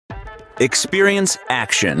Experience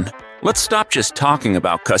action. Let's stop just talking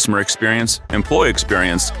about customer experience, employee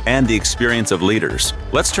experience, and the experience of leaders.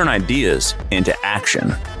 Let's turn ideas into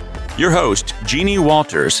action. Your host, Jeannie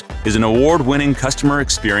Walters, is an award-winning customer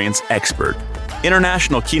experience expert,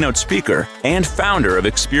 international keynote speaker, and founder of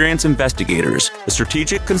Experience Investigators, a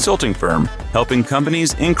strategic consulting firm helping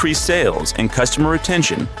companies increase sales and customer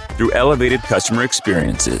retention through elevated customer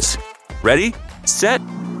experiences. Ready, set,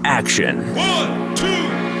 action. 1, 2, 3,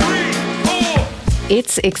 4.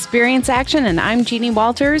 It's Experience Action, and I'm Jeannie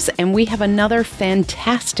Walters, and we have another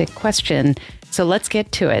fantastic question. So let's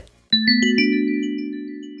get to it.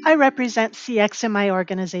 I represent CX in my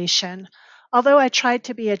organization. Although I tried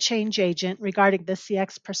to be a change agent regarding the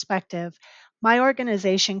CX perspective, my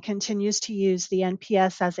organization continues to use the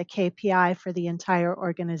NPS as a KPI for the entire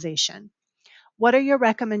organization. What are your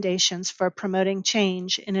recommendations for promoting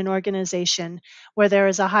change in an organization where there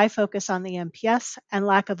is a high focus on the NPS and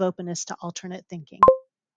lack of openness to alternate thinking?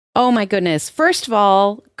 Oh my goodness. First of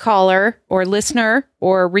all, caller or listener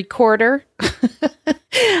or recorder,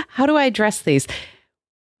 how do I address these?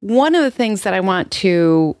 One of the things that I want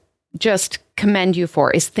to just commend you for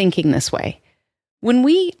is thinking this way. When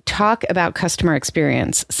we talk about customer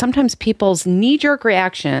experience, sometimes people's knee-jerk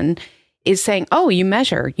reaction is saying, oh, you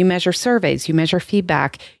measure surveys, you measure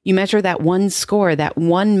feedback, you measure that one score, that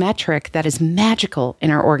one metric that is magical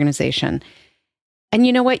in our organization. And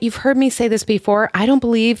you know what? You've heard me say this before. I don't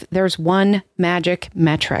believe there's one magic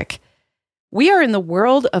metric. We are in the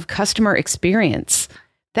world of customer experience.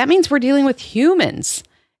 That means we're dealing with humans.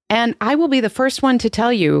 And I will be the first one to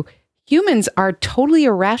tell you, humans are totally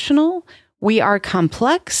irrational. We are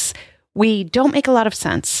complex. We don't make a lot of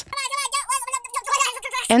sense.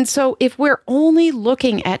 And so if we're only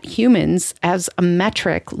looking at humans as a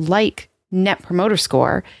metric like Net Promoter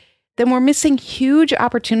Score, then we're missing huge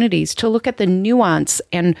opportunities to look at the nuance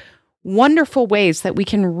and wonderful ways that we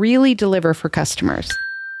can really deliver for customers.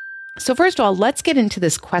 So first of all, let's get into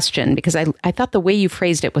this question because I thought the way you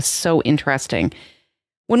phrased it was so interesting.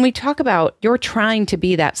 When we talk about you're trying to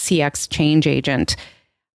be that CX change agent,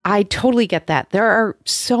 I totally get that. There are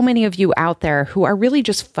so many of you out there who are really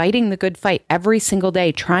just fighting the good fight every single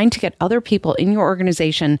day, trying to get other people in your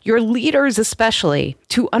organization, your leaders especially,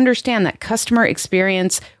 to understand that customer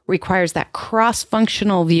experience requires that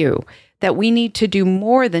cross-functional view, that we need to do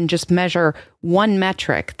more than just measure one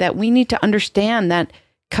metric, that we need to understand that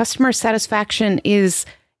customer satisfaction is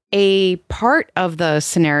a part of the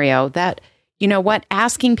scenario, that you know what,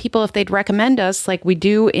 asking people if they'd recommend us like we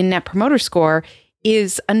do in Net Promoter Score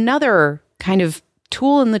is another kind of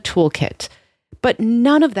tool in the toolkit. But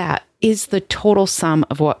none of that is the total sum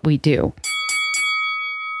of what we do.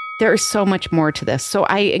 There is so much more to this. So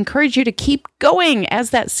I encourage you to keep going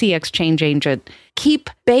as that CX change agent.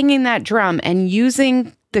 Keep banging that drum and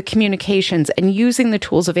using the communications and using the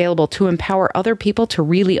tools available to empower other people to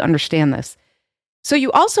really understand this. So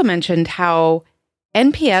you also mentioned how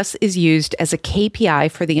NPS is used as a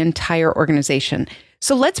KPI for the entire organization.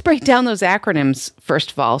 So let's break down those acronyms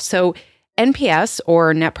first of all. So NPS,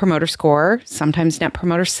 or Net Promoter Score, sometimes Net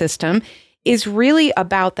Promoter System, is really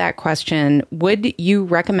about that question, would you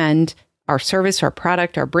recommend our service, our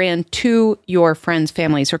product, our brand to your friends,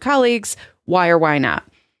 families, or colleagues? Why or why not?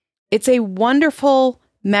 It's a wonderful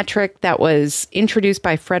metric that was introduced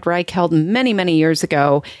by Fred Reichheld many, many years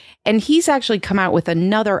ago. And he's actually come out with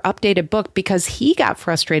another updated book because he got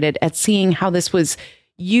frustrated at seeing how this was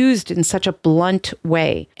used in such a blunt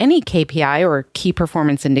way. Any KPI or key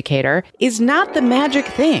performance indicator is not the magic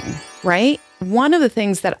thing, right? One of the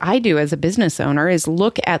things that I do as a business owner is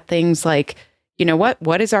look at things like, you know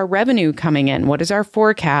what is our revenue coming in? What is our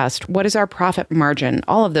forecast? What is our profit margin?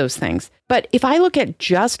 All of those things. But if I look at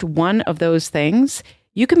just one of those things,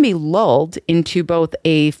 you can be lulled into both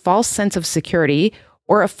a false sense of security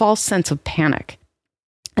or a false sense of panic.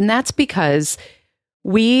 And that's because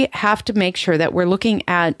we have to make sure that we're looking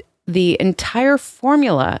at the entire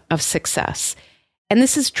formula of success. And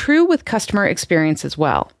this is true with customer experience as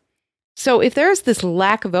well. So if there's this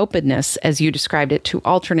lack of openness, as you described it, to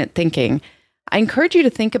alternate thinking, I encourage you to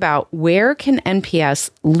think about where can NPS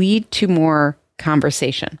lead to more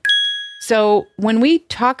conversation. So when we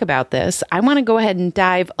talk about this, I want to go ahead and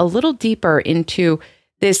dive a little deeper into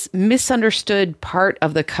this misunderstood part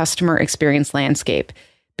of the customer experience landscape.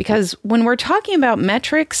 Because when we're talking about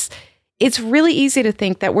metrics, it's really easy to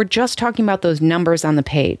think that we're just talking about those numbers on the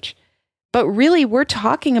page. But really, we're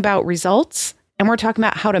talking about results, and we're talking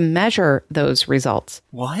about how to measure those results.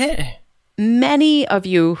 What? Many of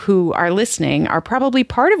you who are listening are probably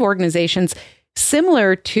part of organizations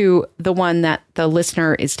similar to the one that the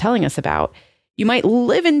listener is telling us about. You might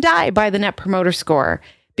live and die by the Net Promoter Score.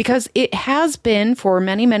 because it has been for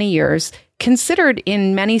many, many years considered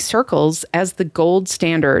in many circles as the gold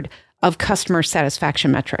standard of customer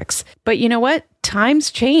satisfaction metrics. But you know what? Times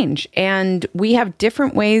change and we have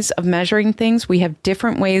different ways of measuring things. We have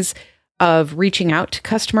different ways of reaching out to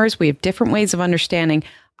customers. We have different ways of understanding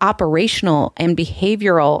operational and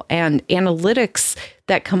behavioral and analytics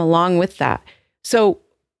that come along with that. So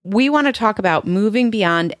we want to talk about moving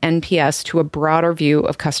beyond NPS to a broader view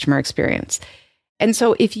of customer experience. And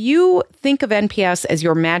so if you think of NPS as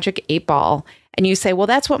your magic 8-ball and you say, well,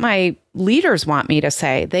 that's what my leaders want me to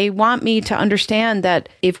say. They want me to understand that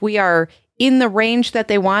if we are in the range that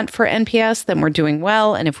they want for NPS, then we're doing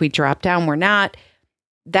well. And if we drop down, we're not.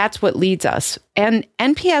 That's what leads us. And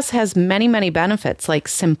NPS has many, many benefits like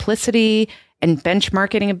simplicity and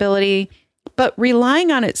benchmarking ability. But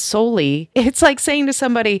relying on it solely, it's like saying to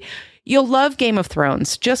somebody, you'll love Game of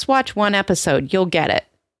Thrones. Just watch one episode. You'll get it.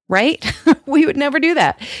 Right? We would never do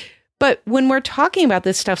that. But when we're talking about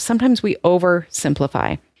this stuff, sometimes we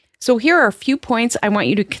oversimplify. So here are a few points I want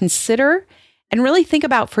you to consider and really think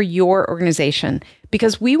about for your organization,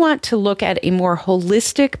 because we want to look at a more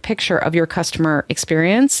holistic picture of your customer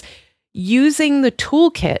experience using the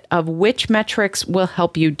toolkit of which metrics will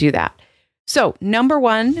help you do that. So number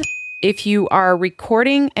one, if you are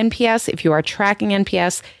recording NPS, if you are tracking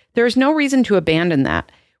NPS, there's no reason to abandon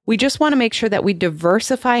that. We just want to make sure that we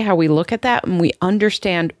diversify how we look at that and we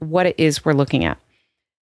understand what it is we're looking at.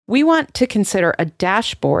 We want to consider a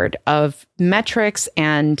dashboard of metrics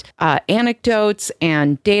and anecdotes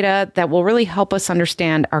and data that will really help us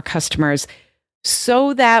understand our customers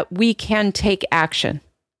so that we can take action.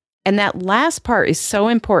 And that last part is so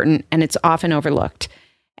important and it's often overlooked.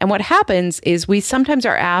 And what happens is we sometimes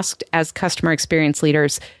are asked as customer experience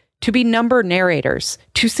leaders to be number narrators,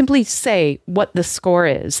 to simply say what the score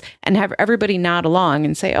is and have everybody nod along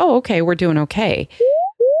and say, oh, okay, we're doing okay.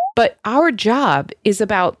 But our job is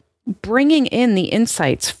about bringing in the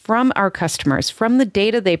insights from our customers, from the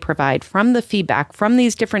data they provide, from the feedback, from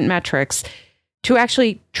these different metrics, to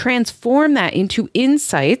actually transform that into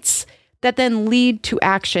insights that then lead to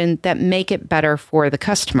action that make it better for the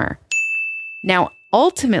customer. Now,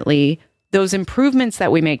 ultimately, those improvements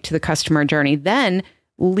that we make to the customer journey then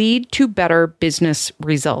lead to better business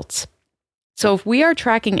results. So if we are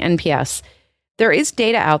tracking NPS, there is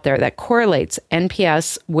data out there that correlates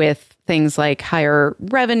NPS with things like higher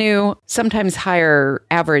revenue, sometimes higher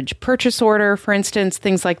average purchase order, for instance,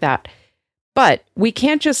 things like that. But we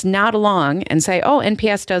can't just nod along and say, oh,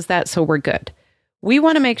 NPS does that, so we're good. We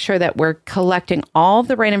want to make sure that we're collecting all of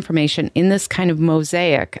the right information in this kind of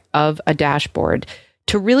mosaic of a dashboard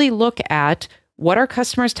to really look at what our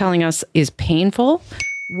customers telling us is painful,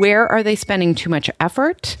 where are they spending too much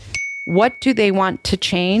effort, what do they want to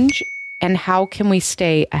change, and how can we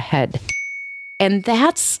stay ahead? And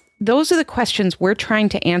those are the questions we're trying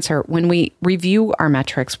to answer when we review our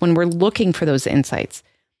metrics, when we're looking for those insights.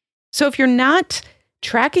 So if you're not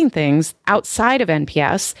tracking things outside of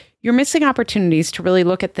NPS, you're missing opportunities to really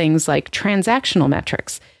look at things like transactional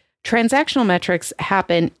metrics. Transactional metrics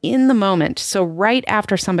happen in the moment. So right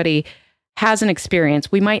after somebody has an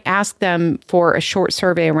experience, we might ask them for a short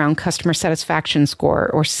survey around customer satisfaction score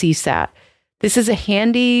or CSAT. This is a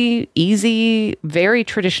handy, easy, very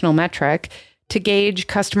traditional metric to gauge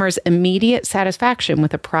customers' immediate satisfaction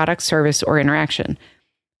with a product, service, or interaction.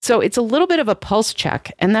 So it's a little bit of a pulse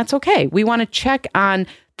check, and that's okay. We want to check on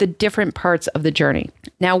the different parts of the journey.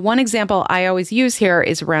 Now, one example I always use here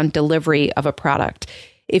is around delivery of a product.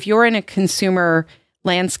 If you're in a consumer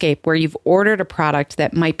landscape where you've ordered a product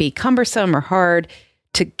that might be cumbersome or hard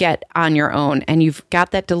to get on your own, and you've got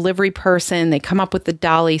that delivery person, they come up with the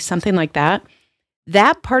dolly, something like that,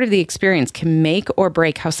 that part of the experience can make or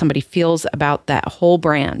break how somebody feels about that whole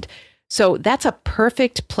brand. So that's a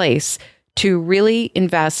perfect place to really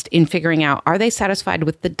invest in figuring out, are they satisfied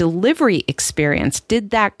with the delivery experience?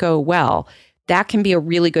 Did that go well? That can be a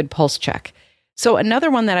really good pulse check. So another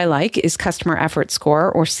one that I like is customer effort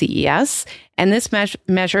score, or CES. And this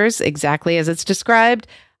measures, exactly as it's described,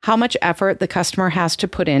 how much effort the customer has to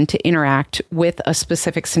put in to interact with a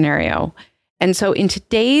specific scenario. And so in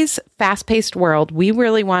today's fast-paced world, we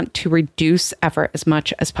really want to reduce effort as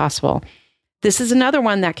much as possible. This is another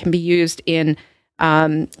one that can be used in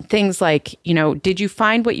things like, did you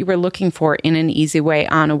find what you were looking for in an easy way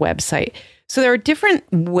on a website? So there are different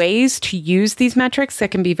ways to use these metrics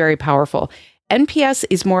that can be very powerful. NPS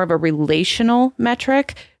is more of a relational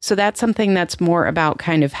metric. So that's something that's more about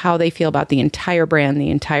kind of how they feel about the entire brand,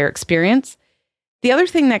 the entire experience. The other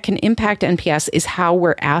thing that can impact NPS is how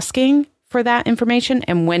we're asking for that information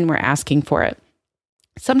and when we're asking for it.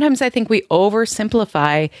 Sometimes I think we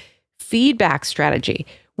oversimplify feedback strategy.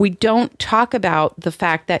 We don't talk about the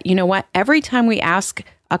fact that, you know what, every time we ask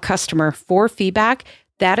a customer for feedback,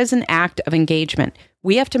 that is an act of engagement.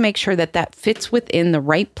 We have to make sure that that fits within the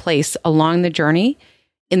right place along the journey,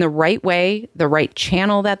 in the right way, the right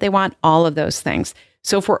channel that they want, all of those things.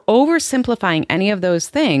 So if we're oversimplifying any of those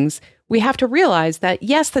things, we have to realize that,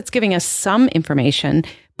 yes, that's giving us some information,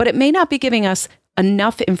 but it may not be giving us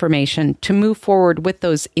enough information to move forward with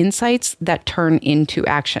those insights that turn into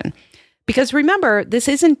action. Because remember, this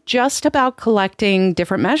isn't just about collecting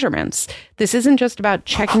different measurements. This isn't just about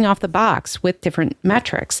checking off the box with different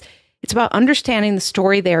metrics. It's about understanding the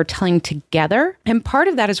story they are telling together. And part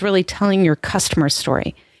of that is really telling your customer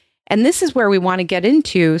story. And this is where we want to get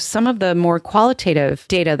into some of the more qualitative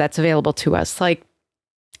data that's available to us. Like,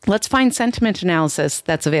 let's find sentiment analysis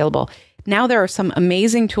that's available. Now there are some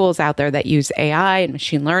amazing tools out there that use AI and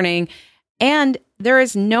machine learning. And there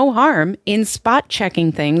is no harm in spot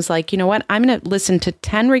checking things like, you know what, I'm going to listen to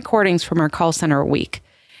 10 recordings from our call center a week,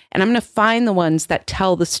 and I'm going to find the ones that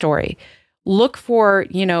tell the story. Look for,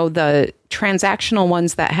 you know, the transactional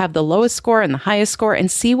ones that have the lowest score and the highest score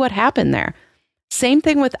and see what happened there. Same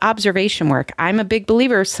thing with observation work. I'm a big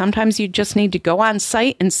believer. Sometimes you just need to go on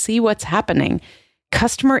site and see what's happening.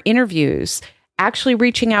 Customer interviews, actually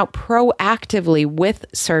reaching out proactively with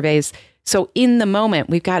surveys. So in the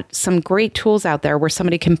moment, we've got some great tools out there where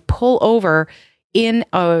somebody can pull over in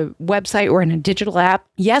a website or in a digital app.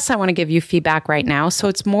 Yes, I want to give you feedback right now. So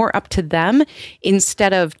it's more up to them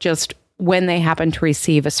instead of just when they happen to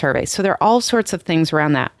receive a survey. So there are all sorts of things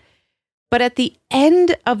around that. But at the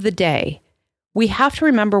end of the day, we have to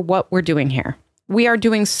remember what we're doing here. We are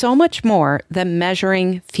doing so much more than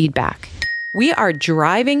measuring feedback. We are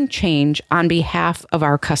driving change on behalf of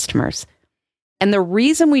our customers. And the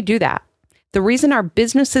reason we do that, the reason our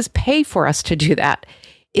businesses pay for us to do that,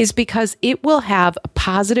 is because it will have a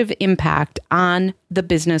positive impact on the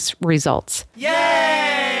business results.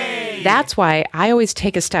 Yay! That's why I always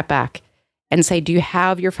take a step back and say, do you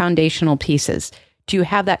have your foundational pieces? Do you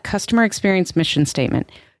have that customer experience mission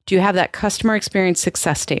statement? Do you have that customer experience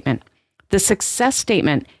success statement? The success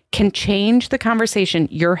statement can change the conversation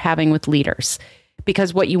you're having with leaders,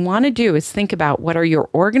 because what you want to do is think about what are your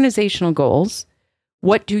organizational goals,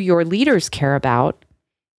 what do your leaders care about,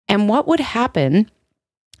 and what would happen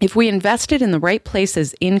if we invested in the right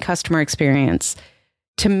places in customer experience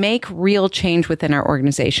to make real change within our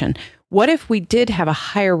organization. What if we did have a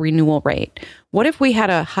higher renewal rate? What if we had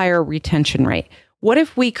a higher retention rate? What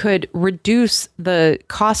if we could reduce the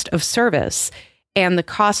cost of service and the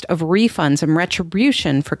cost of refunds and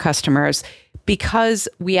retribution for customers because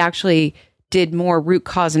we actually did more root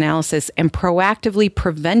cause analysis and proactively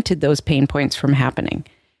prevented those pain points from happening?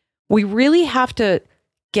 We really have to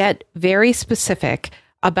get very specific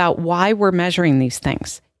about why we're measuring these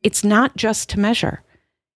things. It's not just to measure.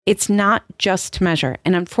 It's not just to measure.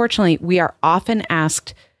 And unfortunately, we are often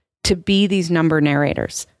asked to be these number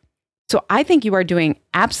narrators. So I think you are doing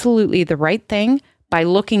absolutely the right thing by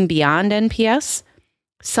looking beyond NPS.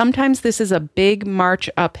 Sometimes this is a big march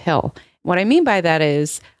uphill. What I mean by that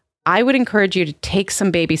is I would encourage you to take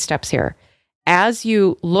some baby steps here. As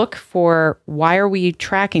you look for why are we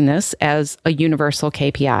tracking this as a universal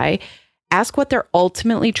KPI, ask what they're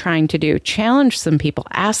ultimately trying to do. Challenge some people.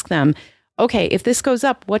 Ask them, okay, if this goes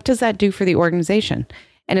up, what does that do for the organization?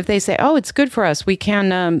 And if they say, oh, it's good for us, we're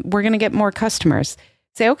going to get more customers.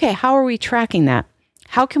 Say, okay, how are we tracking that?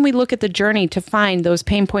 How can we look at the journey to find those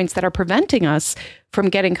pain points that are preventing us from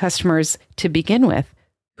getting customers to begin with,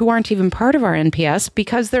 who aren't even part of our NPS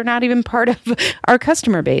because they're not even part of our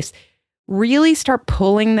customer base? Really start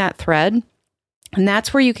pulling that thread. And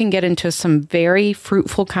that's where you can get into some very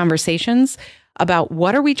fruitful conversations about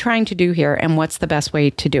what are we trying to do here and what's the best way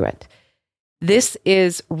to do it. This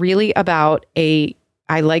is really about I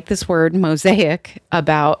like this word, mosaic,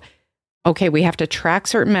 about, okay, we have to track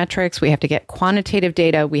certain metrics. We have to get quantitative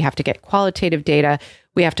data. We have to get qualitative data.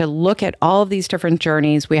 We have to look at all of these different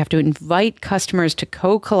journeys. We have to invite customers to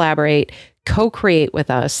co-collaborate, co-create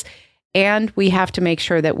with us. And we have to make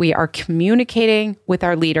sure that we are communicating with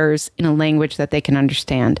our leaders in a language that they can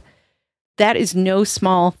understand. That is no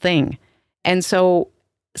small thing. And so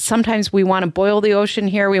sometimes we want to boil the ocean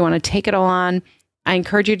here. We want to take it all on. I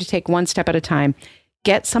encourage you to take one step at a time.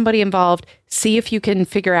 Get somebody involved. See if you can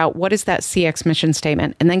figure out what is that CX mission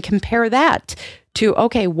statement, and then compare that to,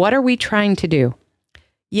 okay, what are we trying to do?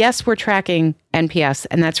 Yes, we're tracking NPS,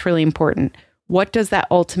 and that's really important. What does that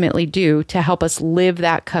ultimately do to help us live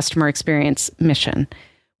that customer experience mission?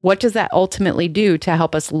 What does that ultimately do to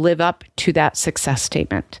help us live up to that success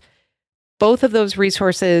statement? Both of those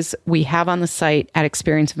resources we have on the site at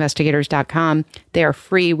experienceinvestigators.com. They are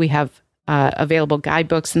free. We have available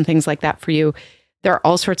guidebooks and things like that for you. There are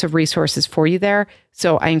all sorts of resources for you there.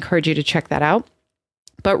 So I encourage you to check that out.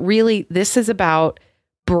 But really, this is about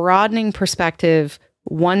broadening perspective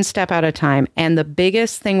one step at a time. And the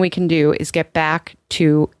biggest thing we can do is get back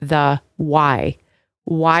to the why.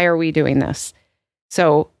 Why are we doing this?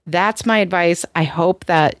 So that's my advice. I hope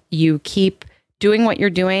that you keep doing what you're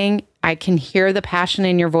doing. I can hear the passion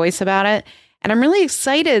in your voice about it. And I'm really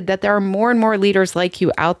excited that there are more and more leaders like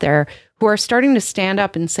you out there who are starting to stand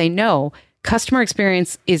up and say, no, customer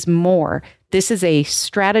experience is more. This is a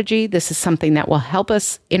strategy. This is something that will help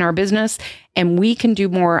us in our business, and we can do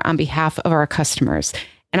more on behalf of our customers.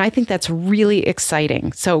 And I think that's really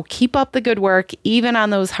exciting. So keep up the good work, even on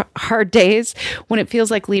those hard days when it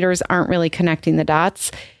feels like leaders aren't really connecting the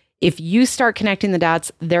dots. If you start connecting the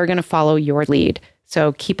dots, they're going to follow your lead.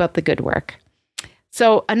 So keep up the good work.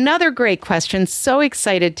 So another great question. So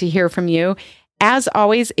excited to hear from you. As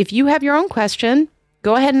always, if you have your own question,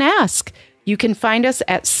 go ahead and ask. You can find us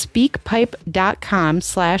at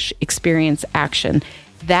speakpipe.com/experienceaction.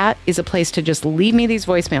 That is a place to just leave me these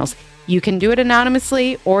voicemails. You can do it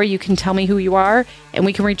anonymously, or you can tell me who you are, and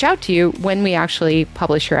we can reach out to you when we actually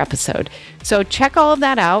publish your episode. So check all of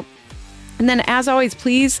that out. And then, as always,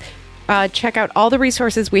 please check out all the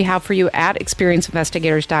resources we have for you at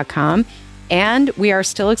experienceinvestigators.com. And we are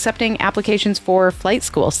still accepting applications for flight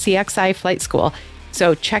school, CXI Flight School.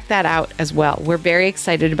 So check that out as well. We're very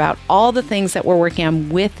excited about all the things that we're working on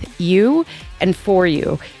with you and for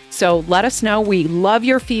you. So let us know. We love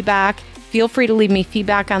your feedback. Feel free to leave me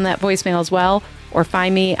feedback on that voicemail as well, or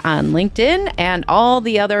find me on LinkedIn and all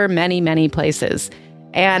the other many places.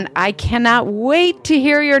 And I cannot wait to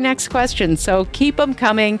hear your next question. So keep them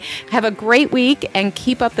coming. Have a great week and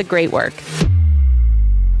keep up the great work.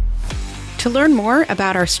 To learn more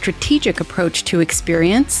about our strategic approach to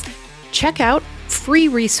experience, check out free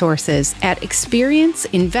resources at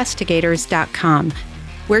experienceinvestigators.com,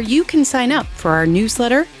 where you can sign up for our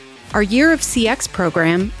newsletter, our Year of CX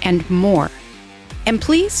program, and more. And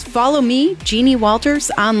please follow me, Jeannie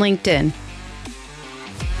Walters, on LinkedIn.